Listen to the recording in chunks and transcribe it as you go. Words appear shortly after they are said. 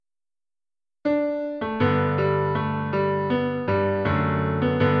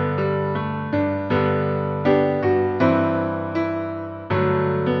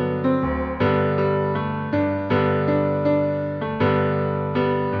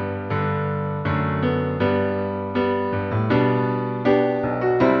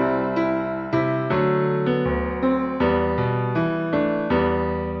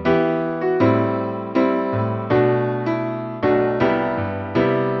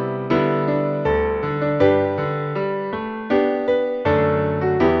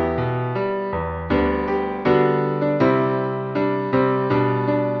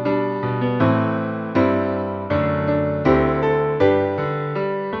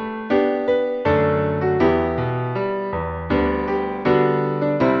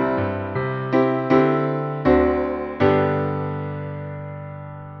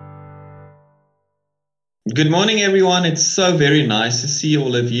Good morning, everyone. It's so very nice to see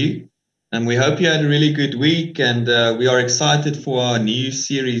all of you. And we hope you had a really good week. And we are excited for our new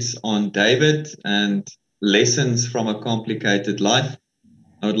series on David and lessons from a complicated life.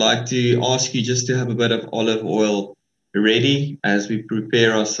 I would like to ask you just to have a bit of olive oil ready as we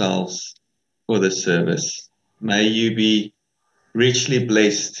prepare ourselves for the service. May you be richly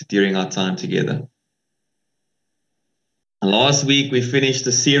blessed during our time together. Last week, we finished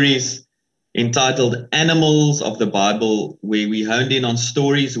a series entitled Animals of the Bible, where we honed in on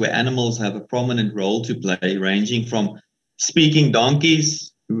stories where animals have a prominent role to play, ranging from speaking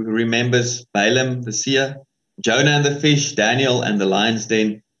donkeys, who remembers Balaam the seer, Jonah and the fish, Daniel and the lion's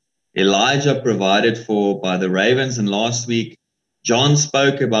den, Elijah provided for by the ravens, and last week, John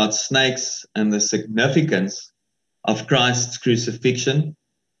spoke about snakes and the significance of Christ's crucifixion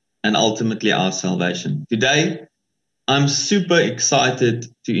and ultimately our salvation. Today, I'm super excited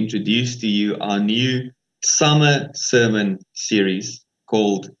to introduce to you our new summer sermon series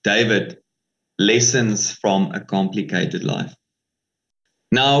called David, Lessons from a Complicated Life.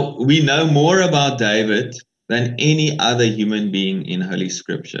 Now, we know more about David than any other human being in Holy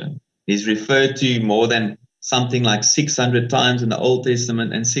Scripture. He's referred to more than something like 600 times in the Old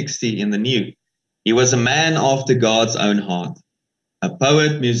Testament and 60 in the New. He was a man after God's own heart, a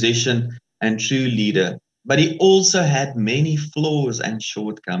poet, musician, and true leader. But he also had many flaws and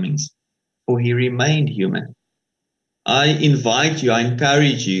shortcomings, for he remained human. I invite you, I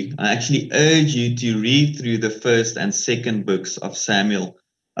encourage you, I actually urge you to read through the first and second books of Samuel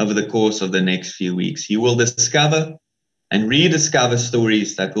over the course of the next few weeks. You will discover and rediscover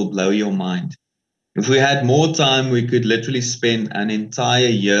stories that will blow your mind. If we had more time, we could literally spend an entire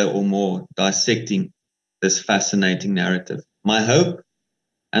year or more dissecting this fascinating narrative. My hope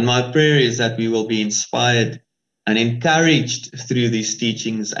and my prayer is that we will be inspired and encouraged through these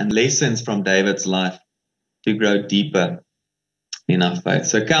teachings and lessons from David's life to grow deeper in our faith.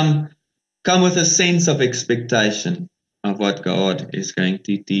 So come with a sense of expectation of what God is going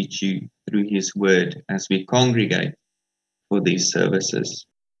to teach you through his word as we congregate for these services.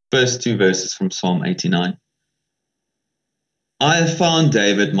 First two verses from Psalm 89. I have found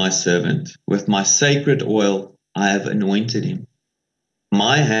David, my servant. With my sacred oil, I have anointed him.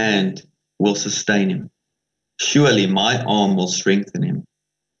 My hand will sustain him. Surely my arm will strengthen him.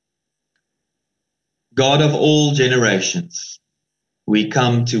 God of all generations, we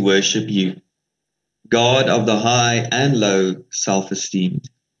come to worship you. God of the high and low, self-esteemed,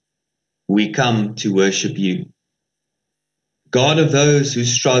 we come to worship you. God of those who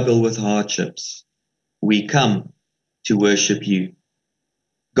struggle with hardships, we come to worship you.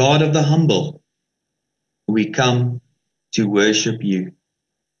 God of the humble, we come to worship you.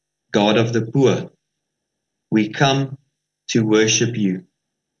 God of the poor, we come to worship you.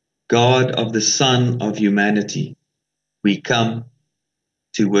 God of the Son of humanity, we come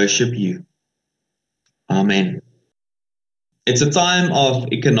to worship you. Amen. It's a time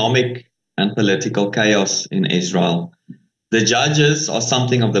of economic and political chaos in Israel. The judges are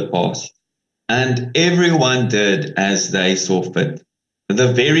something of the past, and everyone did as they saw fit.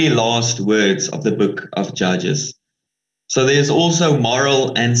 The very last words of the book of Judges. So there's also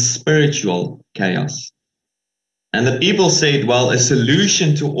moral and spiritual chaos. And the people said, well, a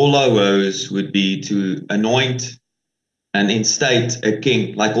solution to all our woes would be to anoint and instate a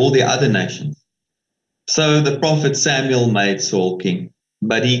king like all the other nations. So the prophet Samuel made Saul king,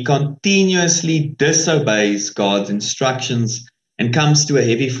 but he continuously disobeys God's instructions and comes to a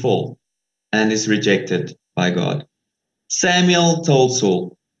heavy fall and is rejected by God. Samuel told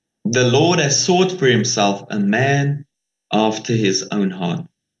Saul, the Lord has sought for himself a man after his own heart.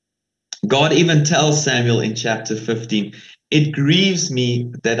 God even tells Samuel in chapter 15, it grieves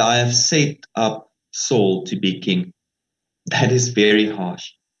me that I have set up Saul to be king. That is very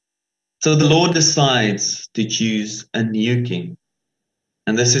harsh. So the Lord decides to choose a new king.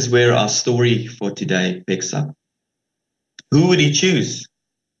 And this is where our story for today picks up. Who would he choose?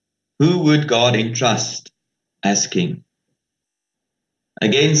 Who would God entrust as king?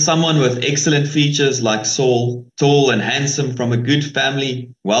 Again, someone with excellent features like Saul, tall and handsome, from a good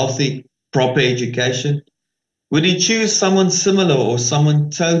family, wealthy, proper education? Would he choose someone similar or someone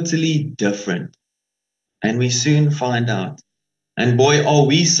totally different? And we soon find out. And boy, are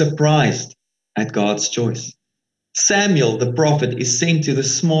we surprised at God's choice. Samuel, the prophet, is sent to the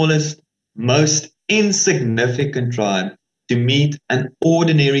smallest, most insignificant tribe to meet an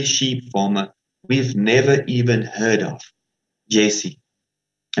ordinary sheep farmer we've never even heard of, Jesse.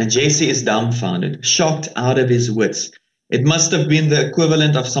 And Jesse is dumbfounded, shocked out of his wits. It must have been the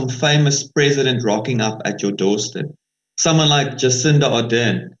equivalent of some famous president rocking up at your doorstep. Someone like Jacinda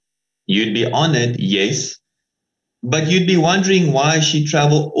Ardern. You'd be honored, yes, but you'd be wondering why she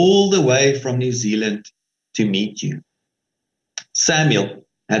traveled all the way from New Zealand to meet you. Samuel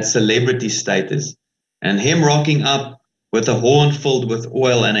had celebrity status, and him rocking up with a horn filled with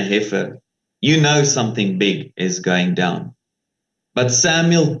oil and a heifer, you know something big is going down. But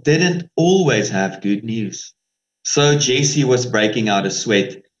Samuel didn't always have good news. So Jesse was breaking out a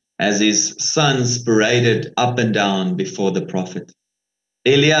sweat as his sons paraded up and down before the prophet.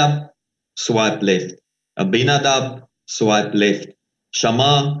 Eliab, swipe left. Abinadab, swipe left.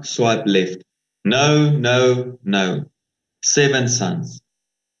 Shammah, swipe left. No, no, no. 7 sons,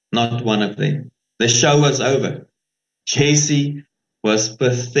 not one of them. The show was over. Jesse was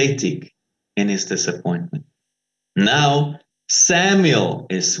pathetic in his disappointment. Now Samuel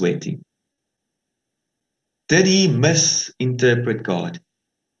is sweating. Did he misinterpret God?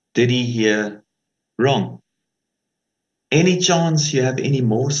 Did he hear wrong? Any chance you have any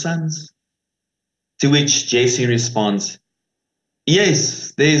more sons? To which Jesse responds,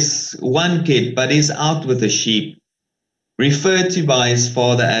 yes, there's one kid, but he's out with the sheep, referred to by his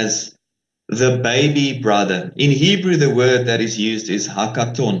father as the baby brother. In Hebrew, the word that is used is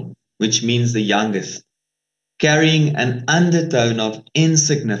hakaton, which means the youngest, carrying an undertone of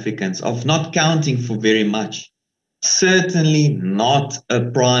insignificance, of not counting for very much. Certainly not a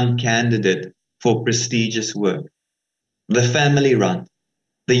prime candidate for prestigious work. The family run,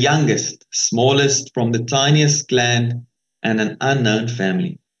 the youngest, smallest from the tiniest clan and an unknown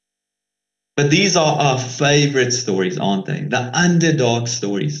family. But these are our favorite stories, aren't they? The underdog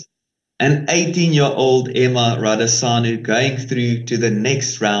stories. An 18-year-old Emma Radasanu going through to the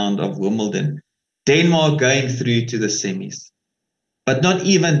next round of Wimbledon. Denmark going through to the semis. But not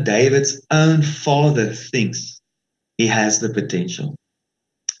even David's own father thinks he has the potential.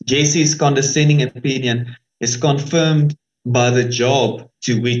 Jesse's condescending opinion is confirmed by the job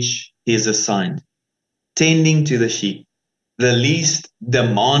to which he is assigned, tending to the sheep, the least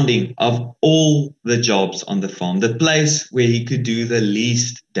demanding of all the jobs on the farm, the place where he could do the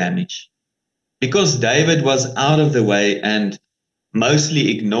least damage. Because David was out of the way and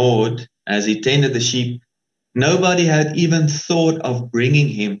mostly ignored as he tended the sheep, nobody had even thought of bringing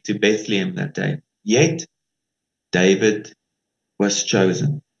him to Bethlehem that day. Yet, David was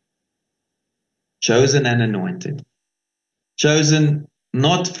chosen and anointed, chosen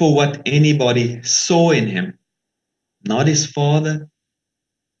not for what anybody saw in him, not his father,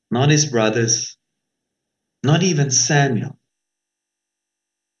 not his brothers, not even Samuel,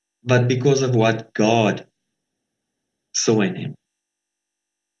 but because of what God saw in him.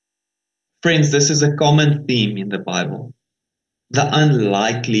 Friends, this is a common theme in the Bible, the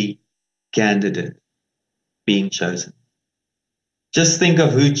unlikely candidate being chosen. Just think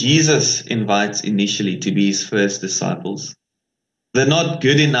of who Jesus invites initially to be his first disciples. The not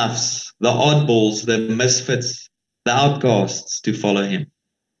good enoughs, the oddballs, the misfits, the outcasts to follow him.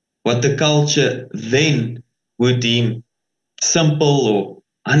 What the culture then would deem simple or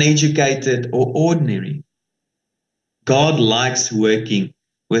uneducated or ordinary. God likes working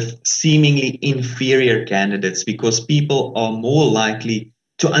with seemingly inferior candidates because people are more likely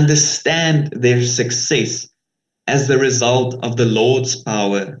to understand their success as the result of the Lord's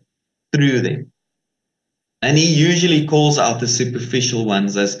power through them. And he usually calls out the superficial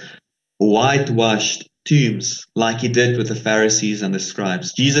ones as whitewashed tombs, like he did with the Pharisees and the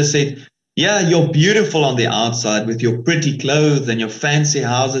scribes. Jesus said, yeah, you're beautiful on the outside with your pretty clothes and your fancy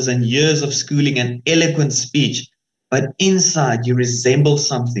houses and years of schooling and eloquent speech, but inside you resemble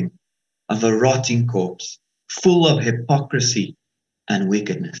something of a rotting corpse, full of hypocrisy and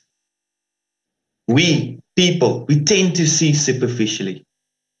wickedness. We people, we tend to see superficially.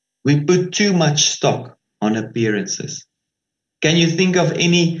 We put too much stock on appearances. Can you think of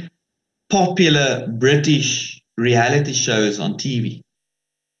any popular British reality shows on TV?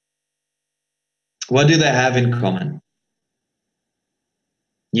 What do they have in common?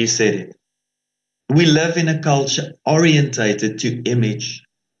 You said it. We live in a culture orientated to image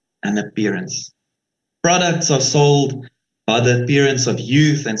and appearance. Products are sold by the appearance of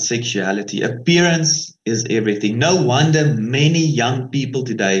youth and sexuality. Appearance is everything. No wonder many young people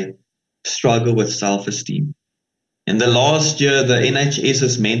today struggle with self-esteem. In the last year, the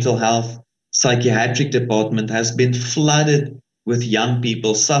NHS's mental health psychiatric department has been flooded with young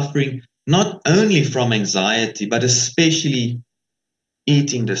people suffering not only from anxiety, but especially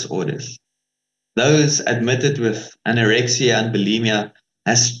eating disorders. Those admitted with anorexia and bulimia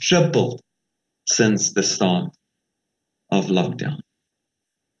has tripled since the start of lockdown.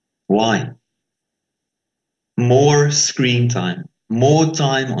 Why? More screen time, more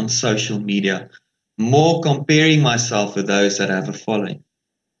time on social media, more comparing myself with those that have a following.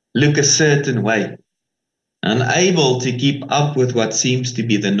 Look a certain way. unable to keep up with what seems to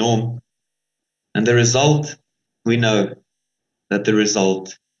be the norm. And the result, we know that the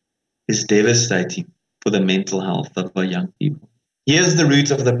result is devastating for the mental health of our young people. Here's the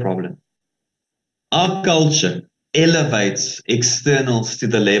root of the problem. Our culture elevates externals to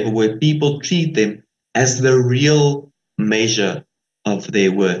the level where people treat them as the real measure of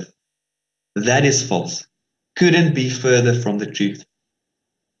their worth. That is false. Couldn't be further from the truth.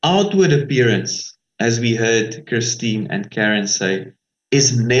 Outward appearance, as we heard Christine and Karen say,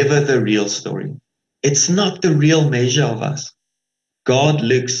 is never the real story. It's not the real measure of us. God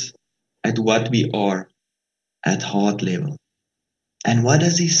looks at what we are at heart level. And what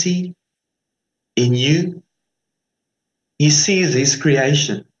does He see? In you, He sees His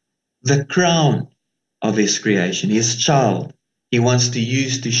creation, the crown of His creation, His child He wants to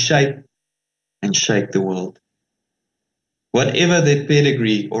use to shape and shake the world. Whatever their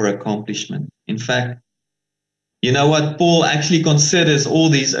pedigree or accomplishment. In fact, you know what? Paul actually considers all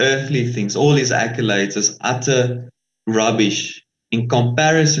these earthly things, all his accolades, as utter rubbish in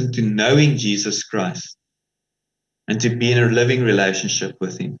comparison to knowing Jesus Christ and to be in a living relationship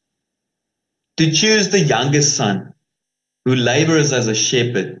with Him. To choose the youngest son who labors as a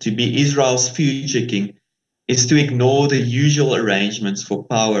shepherd to be Israel's future king is to ignore the usual arrangements for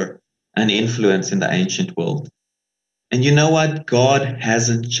power and influence in the ancient world. And you know what? God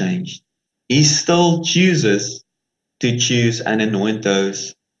hasn't changed. He still chooses to choose and anoint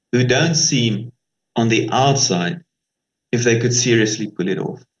those who don't seem on the outside if they could seriously pull it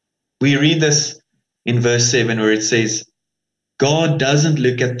off. We read this in verse 7 where it says, God doesn't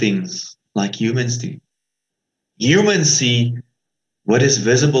look at things like humans do. Humans see what is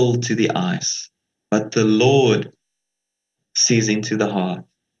visible to the eyes, but the Lord sees into the heart.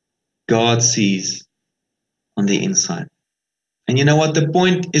 God sees on the inside. And you know what? The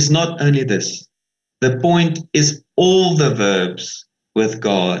point is not only this. The point is all the verbs with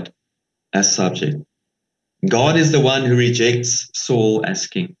God as subject. God is the one who rejects Saul as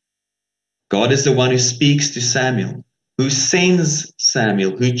king. God is the one who speaks to Samuel, who sends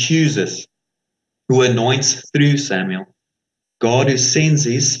Samuel, who chooses, who anoints through Samuel. God who sends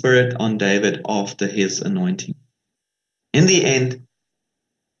His Spirit on David after his anointing. In the end,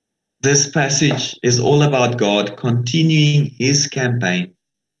 this passage is all about God continuing His campaign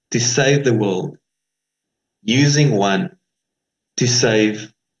to save the world, using one to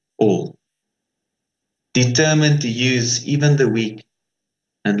save all, determined to use even the weak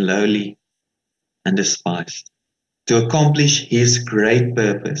and lowly and despised to accomplish His great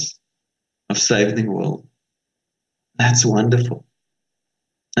purpose of saving the world. That's wonderful.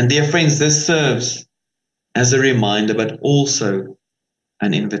 And dear friends, this serves as a reminder, but also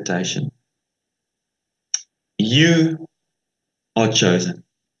an invitation. You are chosen.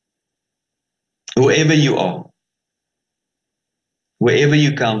 Whoever you are, wherever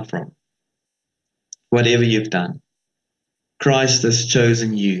you come from, whatever you've done, Christ has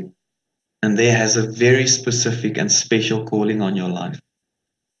chosen you, and there has a very specific and special calling on your life.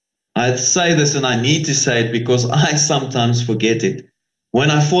 I say this and I need to say it because I sometimes forget it.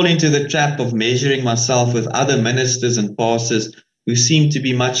 When I fall into the trap of measuring myself with other ministers and pastors who seem to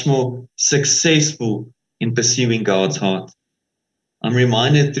be much more successful in pursuing God's heart, I'm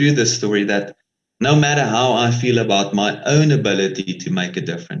reminded through this story that no matter how I feel about my own ability to make a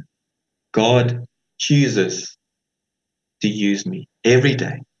difference, God chooses to use me every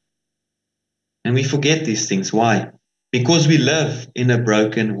day. And we forget these things. Why? Because we live in a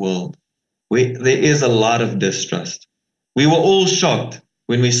broken world. There is a lot of distrust. We were all shocked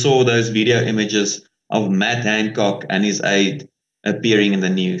when we saw those video images of Matt Hancock and his aide appearing in the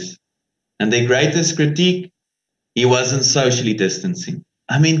news. And their greatest critique, he wasn't socially distancing.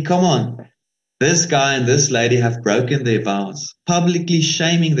 I mean, come on. This guy and this lady have broken their vows, publicly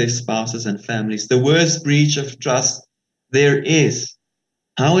shaming their spouses and families. The worst breach of trust there is.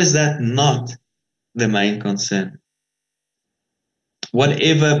 How is that not the main concern?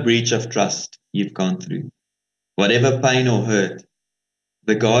 Whatever breach of trust you've gone through, whatever pain or hurt,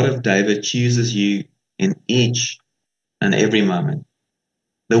 the God of David chooses you in each and every moment.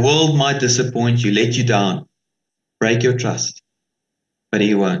 The world might disappoint you, let you down, break your trust, but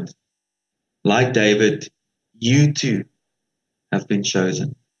He won't. Like David, you too have been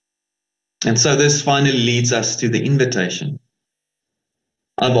chosen. And so this finally leads us to the invitation.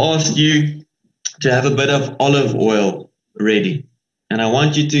 I've asked you to have a bit of olive oil ready. And I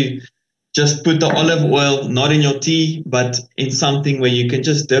want you to just put the olive oil not in your tea, but in something where you can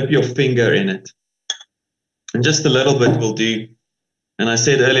just dip your finger in it. And just a little bit will do. And I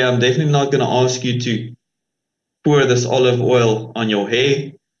said earlier, I'm definitely not going to ask you to pour this olive oil on your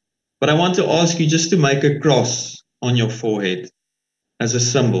hair But I want to ask you just to make a cross on your forehead as a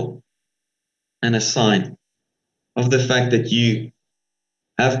symbol and a sign of the fact that you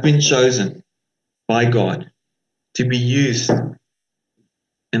have been chosen by God to be used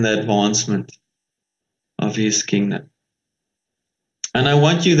in the advancement of His kingdom. And I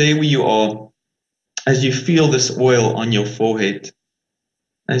want you there where you are, as you feel this oil on your forehead,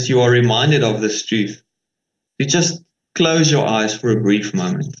 as you are reminded of this truth, to just close your eyes for a brief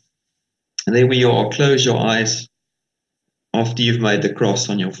moment. And there where you are, close your eyes after you've made the cross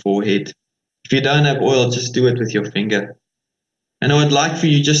on your forehead. If you don't have oil, just do it with your finger. And I would like for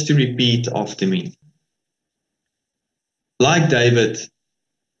you just to repeat after me. Like David,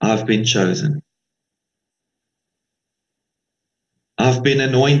 I've been chosen. I've been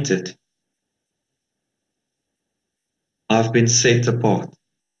anointed. I've been set apart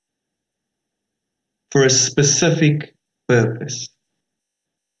for a specific purpose.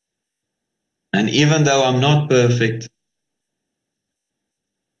 And even though I'm not perfect,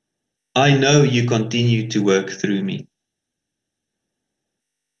 I know you continue to work through me.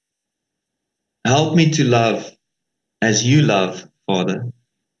 Help me to love as you love, Father.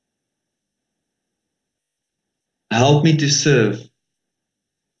 Help me to serve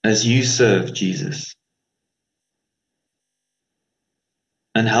as you serve, Jesus.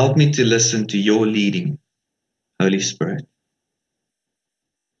 And help me to listen to your leading, Holy Spirit.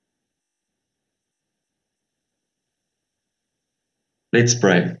 Let's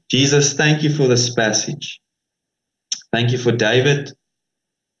pray. Jesus, thank you for this passage. Thank you for David.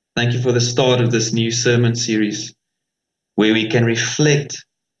 Thank you for the start of this new sermon series where we can reflect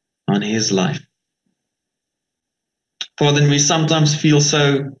on his life. Father, we sometimes feel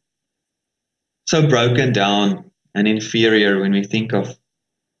so broken down and inferior when we think of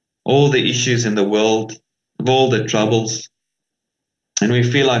all the issues in the world, of all the troubles, and we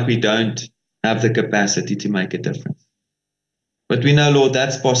feel like we don't have the capacity to make a difference. But we know, Lord,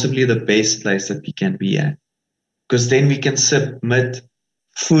 that's possibly the best place that we can be at, because then we can submit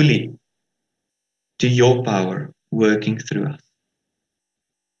fully to your power working through us.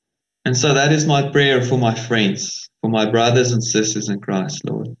 And so that is my prayer for my friends, for my brothers and sisters in Christ,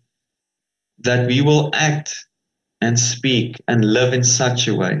 Lord, that we will act and speak and live in such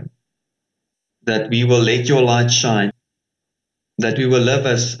a way that we will let your light shine, that we will live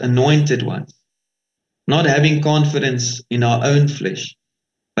as anointed ones, not having confidence in our own flesh,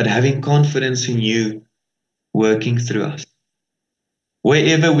 but having confidence in you working through us.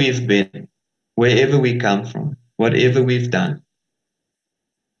 Wherever we've been, wherever we come from, whatever we've done,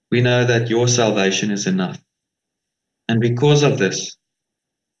 we know that your salvation is enough. And because of this,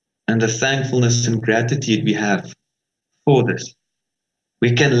 and the thankfulness and gratitude we have for this,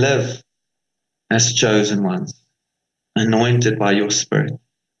 we can live as chosen ones, anointed by your Spirit.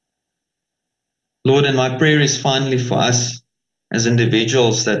 Lord, and my prayer is finally for us as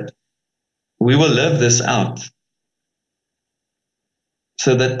individuals that we will live this out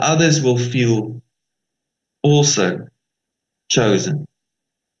so that others will feel also chosen.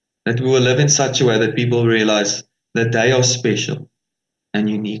 That we will live in such a way that people realize that they are special and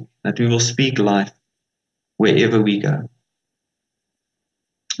unique, that we will speak life wherever we go.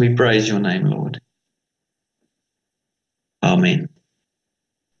 We praise your name, Lord. Amen.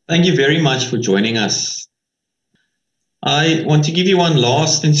 Thank you very much for joining us. I want to give you one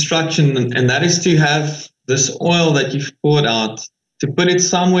last instruction, and that is to have this oil that you've poured out, to put it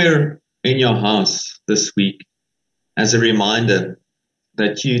somewhere in your house this week as a reminder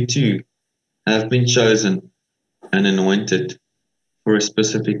that you too have been chosen and anointed for a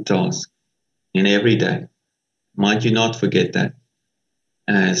specific task in every day. Might you not forget that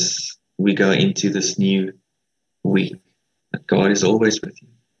as we go into this new week, that God is always with you.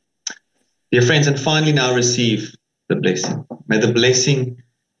 Dear friends, and finally now receive the blessing. May the blessing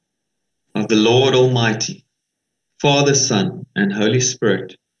of the Lord Almighty, Father, Son, and Holy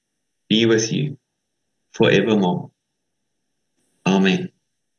Spirit be with you forevermore. Amen.